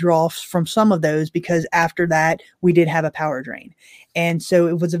it did draw from some of those, because after that, we did have a power drain. And so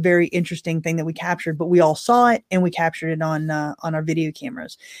it was a very interesting thing that we captured, but we all saw it, and we captured it on our video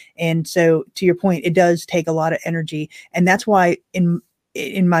cameras. And so, to your point, it does take a lot of energy. And that's why in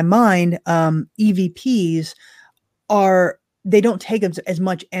my mind, EVPs they don't take as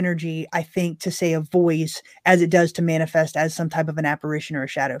much energy, I think, to say a voice as it does to manifest as some type of an apparition or a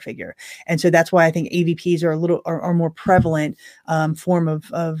shadow figure. And so that's why I think EVPs are more prevalent form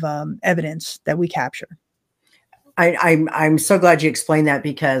of evidence that we capture. I'm so glad you explained that,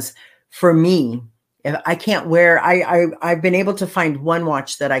 because for me, if I can't wear, I've been able to find one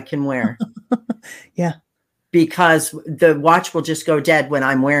watch that I can wear. Yeah. Because the watch will just go dead when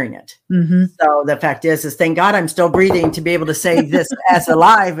I'm wearing it. So the fact is thank God I'm still breathing to be able to say this as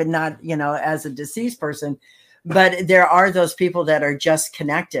alive and not, as a deceased person. But there are those people that are just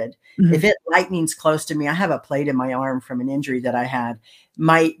connected. If it lightnings close to me, I have a plate in my arm from an injury that I had.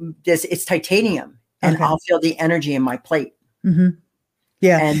 It's titanium. And I'll feel the energy in my plate.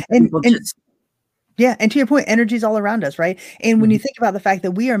 Yeah. Yeah. And to your point, energy is all around us, right? And when you think about the fact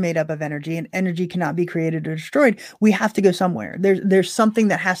that we are made up of energy, and energy cannot be created or destroyed, we have to go somewhere. There's something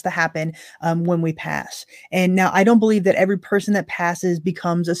that has to happen when we pass. And now, I don't believe that every person that passes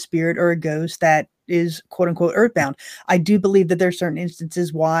becomes a spirit or a ghost that is quote unquote earthbound. I do believe that there are certain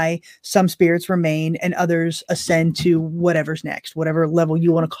instances why some spirits remain and others ascend to whatever's next, whatever level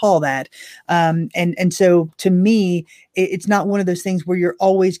you want to call that. And so to me, it's not one of those things where you're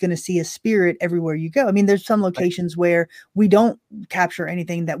always going to see a spirit everywhere you go. I mean, there's some locations where we don't capture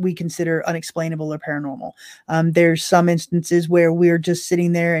anything that we consider unexplainable or paranormal. There's some instances where we're just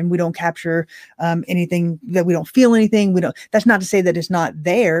sitting there and we don't capture anything, that we don't feel anything. That's not to say that it's not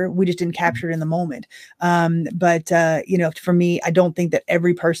there. We just didn't capture it in the moment. But you know, for me, I don't think that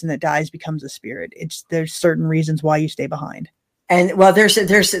every person that dies becomes a spirit. There's certain reasons why you stay behind. And well, they're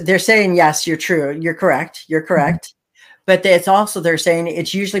saying, yes, you're true. You're correct. You're correct. Mm-hmm. But it's also, they're saying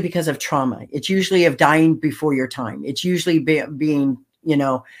it's usually because of trauma. It's usually of dying before your time. It's usually being, you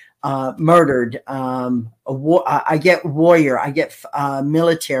know, murdered. I get warrior. I get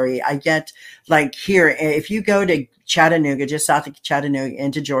military. I get, like, here, if you go to Chattanooga, just south of Chattanooga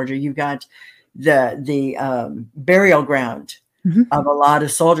into Georgia, you've got the burial ground mm-hmm. of a lot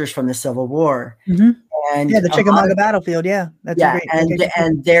of soldiers from the Civil War. Mm-hmm. And yeah, the Chickamauga battlefield. Yeah, that's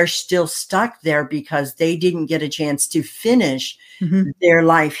and they're still stuck there because they didn't get a chance to finish mm-hmm. their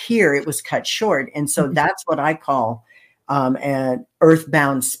life here. It was cut short, and so mm-hmm. that's what I call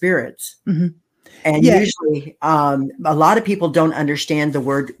earthbound spirits. Mm-hmm. And usually, a lot of people don't understand the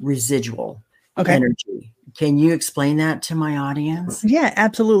word residual energy. Can you explain that to my audience? Yeah,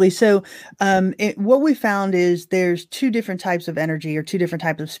 absolutely. So what we found is there's two different types of energy, or two different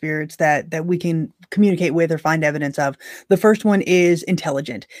types of spirits that we can communicate with or find evidence of. The first one is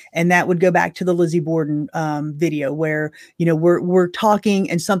intelligent, and that would go back to the Lizzie Borden video where, you know, we're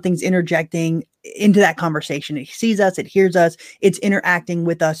talking and something's interjecting into that conversation. It sees us, it hears us, it's interacting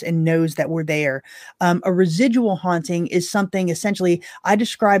with us and knows that we're there. A residual haunting is something, essentially, I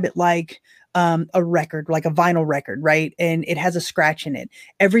describe it like a record, like a vinyl record, right? And it has a scratch in it.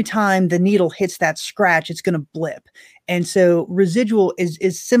 Every time the needle hits that scratch, it's going to blip. And so residual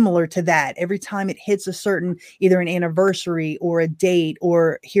is similar to that. Every time it hits a certain, either an anniversary or a date,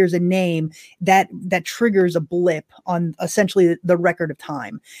 or here's a name, that triggers a blip on essentially the record of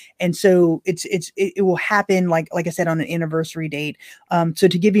time. And so it will happen, like I said, on an anniversary date. So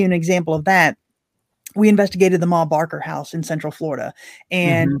to give you an example of that, we investigated the Ma Barker house in Central Florida,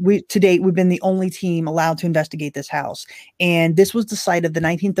 and mm-hmm. to date, we've been the only team allowed to investigate this house. And this was the site of the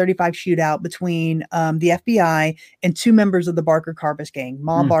 1935 shootout between the FBI and two members of the Barker Karpis gang,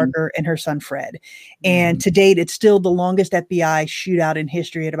 Ma mm-hmm. Barker and her son, Fred. And mm-hmm. to date, it's still the longest FBI shootout in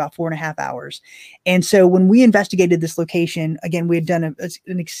history at about 4.5 hours. And so when we investigated this location, again, we had done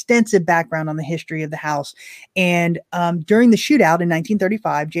an extensive background on the history of the house. And during the shootout in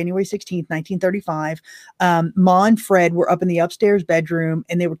 1935, January 16th, 1935, Ma and Fred were up in the upstairs bedroom,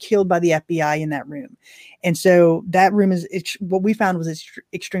 and they were killed by the FBI in that room. And so that room what we found was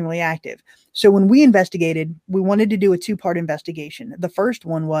extremely active. So when we investigated, we wanted to do a two-part investigation. The first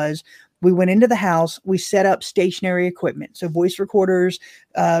one was, we went into the house, we set up stationary equipment, so voice recorders,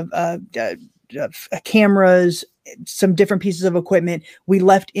 cameras, some different pieces of equipment. We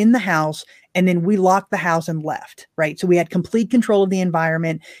left in the house, and then we locked the house and left, right? So we had complete control of the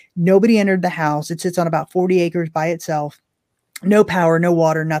environment. Nobody entered the house. It sits on about 40 acres by itself. No power, no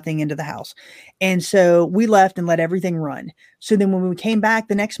water, nothing into the house. And so we left and let everything run. So then when we came back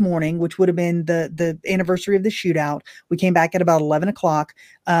the next morning, which would have been the anniversary of the shootout, we came back at about 11 o'clock.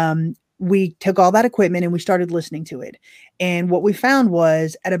 We took all that equipment and we started listening to it. And what we found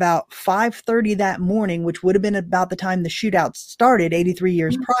was, at about 5:30 that morning, which would have been about the time the shootout started 83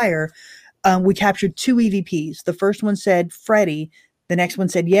 years mm-hmm. prior, we captured two EVPs. The first one said, "Freddie." The next one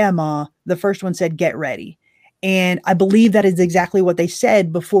said, "Yeah, Ma." The first one said, "Get ready." And I believe that is exactly what they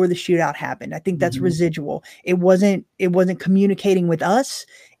said before the shootout happened. I think that's mm-hmm. residual. It wasn't communicating with us.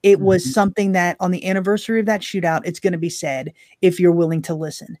 It mm-hmm. was something that on the anniversary of that shootout, it's going to be said if you're willing to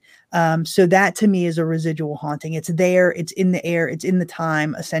listen. So that to me is a residual haunting. It's there, it's in the air, it's in the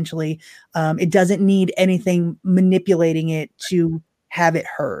time, essentially. It doesn't need anything manipulating it to have it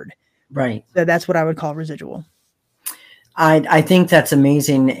heard. Right. So that's what I would call residual. I think that's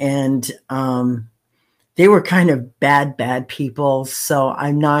amazing. And they were kind of bad people. So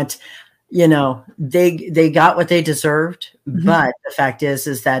I'm not, you know, they got what they deserved. Mm-hmm. But the fact is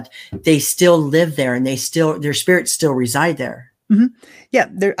that they still live there, and their spirits still reside there. Mhm. Yeah,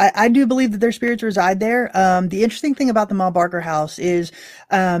 I do believe that their spirits reside there. The interesting thing about the Ma Barker house is,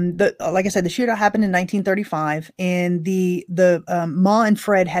 like I said, the shootout happened in 1935, and Ma and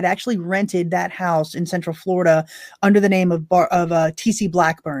Fred had actually rented that house in Central Florida under the name of T.C.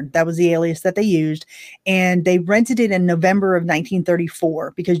 Blackburn. That was the alias that they used, and they rented it in November of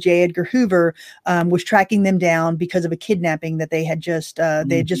 1934 because J. Edgar Hoover was tracking them down because of a kidnapping that they had just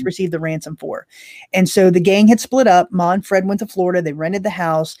received the ransom for. And so the gang had split up. Ma and Fred went to Florida. They rented the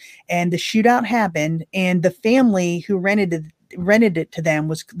house, and the shootout happened. And the family who rented it to them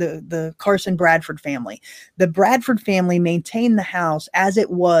was the Carson Bradford family. The Bradford family maintained the house as it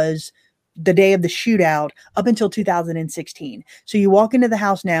was the day of the shootout up until 2016. So you walk into the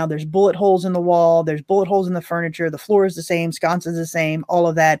house now, there's bullet holes in the wall, there's bullet holes in the furniture, the floor is the same, sconce is the same, all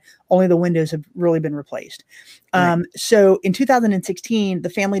of that. Only the windows have really been replaced. Right. So in 2016, the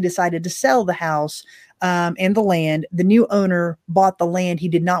family decided to sell the house and the land. The new owner bought the land. He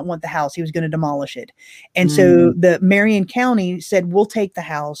did not want the house. He was going to demolish it. And so the Marion County said, we'll take the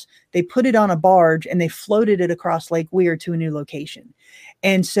house. They put it on a barge and they floated it across Lake Weir to a new location.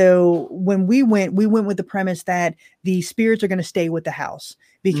 And so when we went with the premise that the spirits are going to stay with the house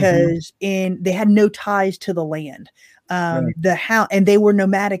because they had no ties to the land. Right. The house, and they were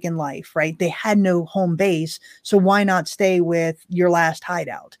nomadic in life, right? They had no home base. So why not stay with your last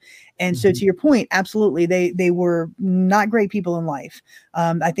hideout? And so to your point, absolutely. They were not great people in life.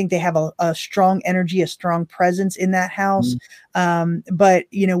 I think they have a strong energy, a strong presence in that house. But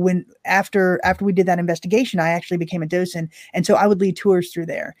when after we did that investigation, I actually became a docent. And so I would lead tours through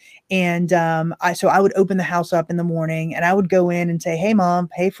there. And I would open the house up in the morning and I would go in and say, hey, Mom,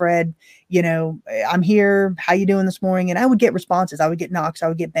 hey, Fred, I'm here. How you doing this morning? And I would get responses. I would get knocks. I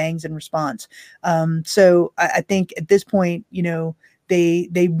would get bangs in response. So I think at this point,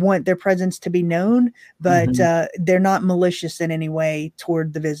 they want their presence to be known, but they're not malicious in any way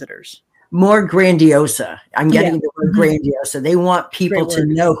toward the visitors. More grandiosa. I'm getting the word grandiosa. They want people to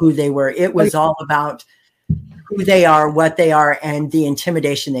know who they were. It was all about who they are, what they are, and the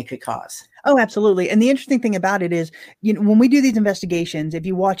intimidation they could cause. Oh, absolutely. And the interesting thing about it is, when we do these investigations, if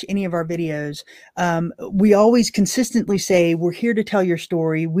you watch any of our videos, we always consistently say, we're here to tell your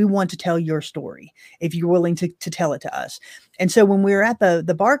story. We want to tell your story if you're willing to tell it to us. And so when we were at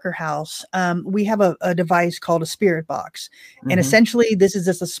the Barker house, we have a device called a spirit box. And essentially, this is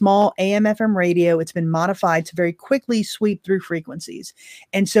just a small AM/FM radio. It's been modified to very quickly sweep through frequencies.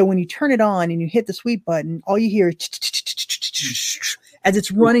 And so when you turn it on and you hit the sweep button, all you hear is as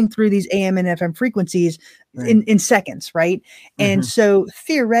it's running through these AM and FM frequencies in seconds, right? And so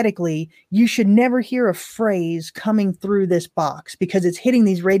theoretically, you should never hear a phrase coming through this box because it's hitting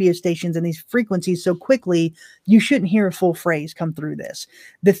these radio stations and these frequencies so quickly, you shouldn't hear a full phrase come through this.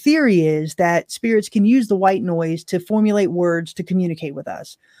 The theory is that spirits can use the white noise to formulate words to communicate with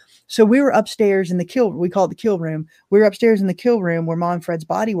us. So we were upstairs in the kill, we call it the kill room. We were upstairs in the kill room where Mom and Fred's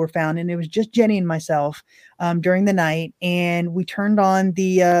body were found. And it was just Jenny and myself during the night. And we turned on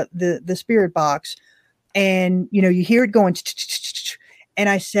the spirit box and, you hear it going. And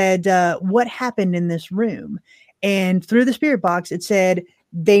I said, what happened in this room? And through the spirit box, it said,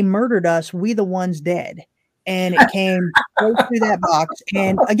 they murdered us. We the ones dead. And it came right through that box.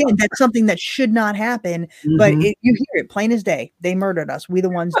 And again, that's something that should not happen, but you hear it plain as day. They murdered us. We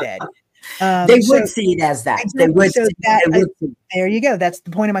the ones dead. They would see it as that. Exactly. There you go. That's the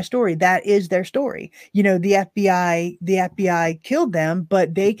point of my story. That is their story. The FBI killed them,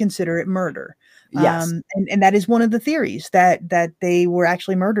 but they consider it murder. Yes. And that is one of the theories that they were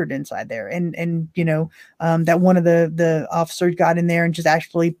actually murdered inside there. And that one of the officers got in there and just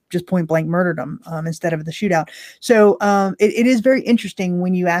point blank murdered them instead of the shootout. So it is very interesting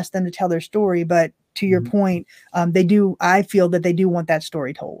when you ask them to tell their story, but to your point, I feel that they do want that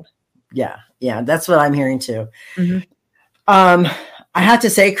story told. Yeah. That's what I'm hearing too. I have to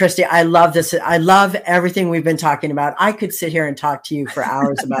say, Christy, I love this. I love everything we've been talking about. I could sit here and talk to you for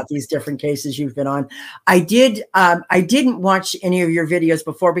hours about these different cases you've been on. I didn't watch any of your videos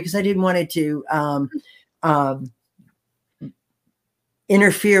before because I didn't want it to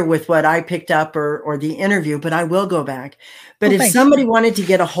interfere with what I picked up or the interview, but I will go back. But if somebody wanted to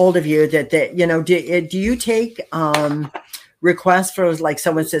get a hold of you do you take requests for, like,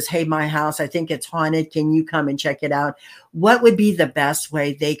 someone says, hey, my house, I think it's haunted. Can you come and check it out? What would be the best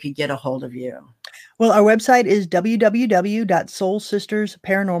way they could get a hold of you? Well, our website is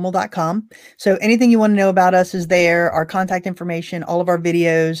www.soulsistersparanormal.com. So anything you want to know about us is there. Our contact information, all of our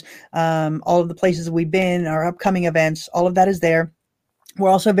videos, all of the places we've been, our upcoming events, all of that is there. We're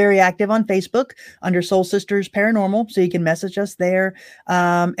also very active on Facebook under Soul Sisters Paranormal, so you can message us there.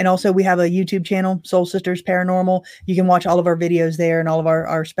 And also, we have a YouTube channel, Soul Sisters Paranormal. You can watch all of our videos there and all of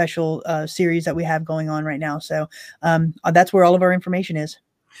our special series that we have going on right now. So that's where all of our information is.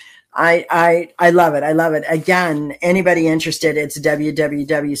 I love it. I love it. Again, anybody interested, it's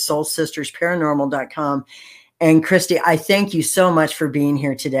www.soulsistersparanormal.com. And Christy, I thank you so much for being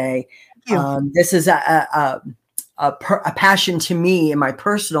here today. This is a passion to me in my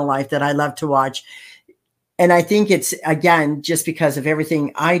personal life that I love to watch. And I think it's, again, just because of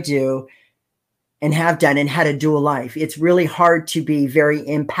everything I do and have done and had a dual life, it's really hard to be very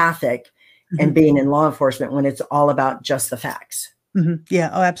empathic and being in law enforcement when it's all about just the facts. Yeah.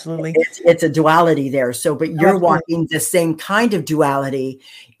 Oh, absolutely. It's a duality there. So, but you're walking the same kind of duality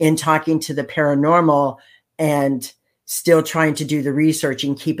in talking to the paranormal and still trying to do the research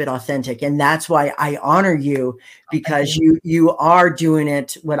and keep it authentic. And that's why I honor you, because you are doing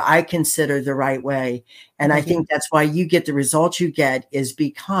it what I consider the right way. And I think that's why you get the results you get, is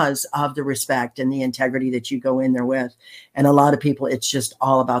because of the respect and the integrity that you go in there with. And a lot of people, it's just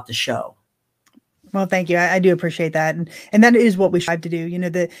all about the show. Well, thank you. I do appreciate that. And that is what we strive to do. You know,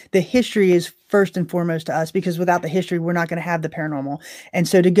 the history is first and foremost to us, because without the history, we're not going to have the paranormal. And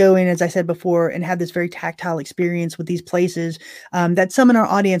so to go in, as I said before, and have this very tactile experience with these places that some in our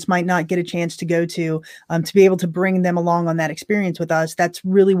audience might not get a chance to go to be able to bring them along on that experience with us. That's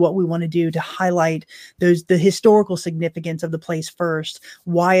really what we want to do, to highlight the historical significance of the place first,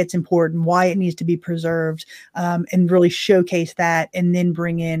 why it's important, why it needs to be preserved, and really showcase that, and then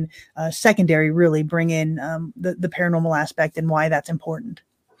bring in bring in the paranormal aspect and why that's important.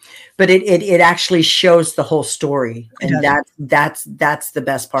 But it actually shows the whole story, and that's the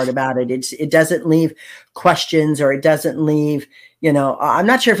best part about it. It doesn't leave questions, or it doesn't leave, you know, I'm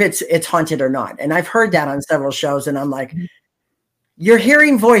not sure if it's haunted or not. And I've heard that on several shows, and I'm like, you're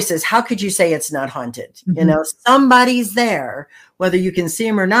hearing voices. How could you say it's not haunted? You know, somebody's there, whether you can see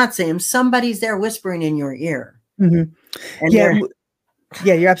him or not see him. Somebody's there whispering in your ear. And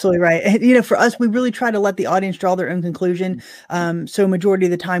yeah, you're absolutely right. And, you know, for us, we really try to let the audience draw their own conclusion. So majority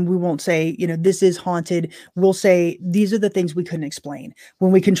of the time, we won't say, you know, this is haunted. We'll say, these are the things we couldn't explain.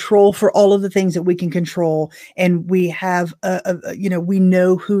 When we control for all of the things that we can control, and we have, you know, we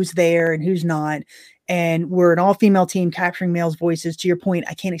know who's there and who's not. And we're an all-female team capturing males' voices. To your point,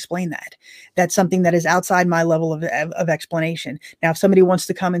 I can't explain that. That's something that is outside my level of explanation. Now, if somebody wants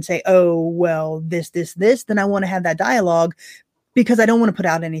to come and say, oh, well, this, then I want to have that dialogue, because I don't want to put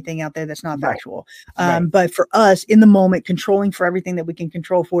out anything out there that's not factual. But for us, in the moment, controlling for everything that we can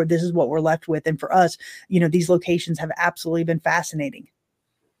control for, this is what we're left with. And for us, you know, these locations have absolutely been fascinating.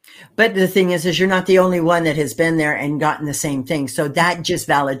 But the thing is you're not the only one that has been there and gotten the same thing. So that just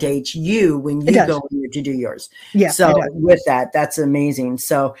validates you when you go in there to do yours. Yeah. So with that, that's amazing.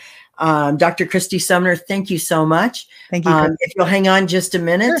 So Dr. Christy Sumner, thank you so much. Thank you. If you'll hang on just a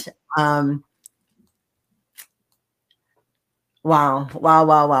minute. Sure. Wow.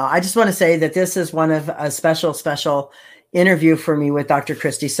 I just want to say that this is one of a special interview for me with Dr.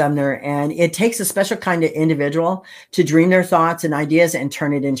 Christy Sumner. And it takes a special kind of individual to dream their thoughts and ideas and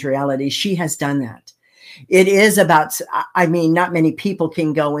turn it into reality. She has done that. It is about, I mean, not many people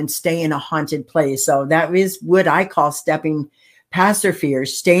can go and stay in a haunted place. So that is what I call stepping past their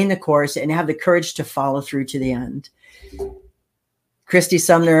fears, staying the course, and have the courage to follow through to the end. Christy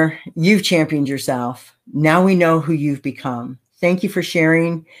Sumner, you've championed yourself. Now we know who you've become. Thank you for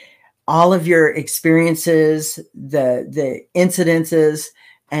sharing all of your experiences, the incidences,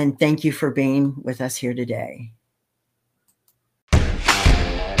 and thank you for being with us here today.